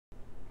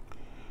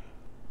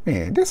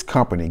Man, this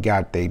company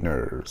got their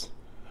nerves.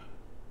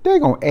 They're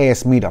going to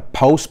ask me to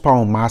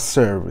postpone my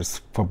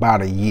service for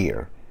about a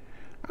year.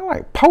 I'm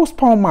like,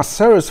 postpone my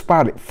service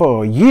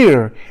for a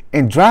year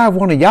and drive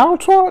one of y'all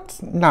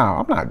trucks? No,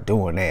 I'm not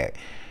doing that.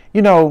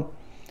 You know,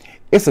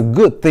 it's a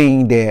good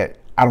thing that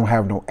I don't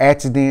have no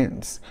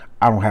accidents,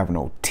 I don't have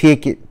no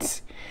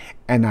tickets,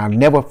 and I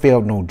never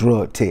failed no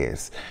drug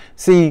tests.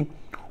 See,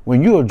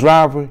 when you're a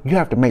driver, you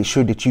have to make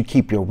sure that you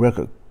keep your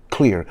record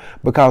clear,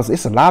 because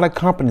it's a lot of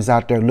companies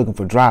out there looking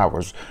for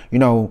drivers. You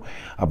know,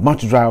 a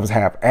bunch of drivers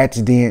have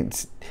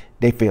accidents,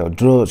 they fail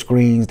drug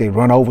screens, they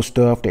run over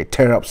stuff, they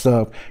tear up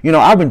stuff. You know,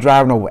 I've been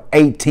driving over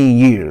 18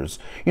 years.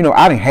 You know,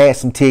 I done had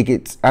some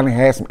tickets, I done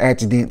had some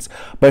accidents,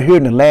 but here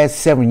in the last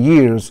 7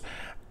 years,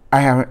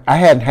 I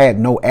hadn't had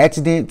no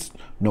accidents,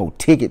 no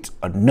tickets,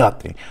 or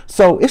nothing.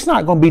 So it's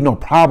not going to be no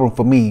problem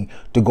for me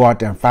to go out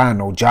there and find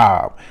no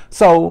job.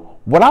 So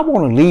what I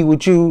want to leave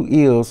with you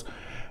is,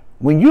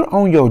 when you're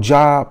on your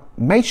job,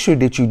 make sure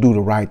that you do the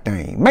right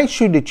thing. Make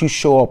sure that you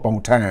show up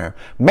on time.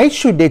 Make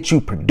sure that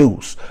you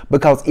produce.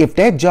 Because if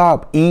that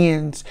job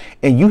ends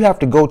and you have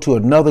to go to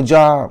another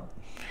job,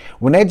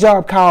 when that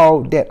job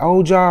called that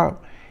old job,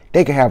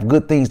 they can have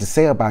good things to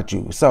say about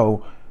you.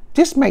 So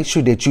just make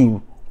sure that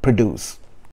you produce.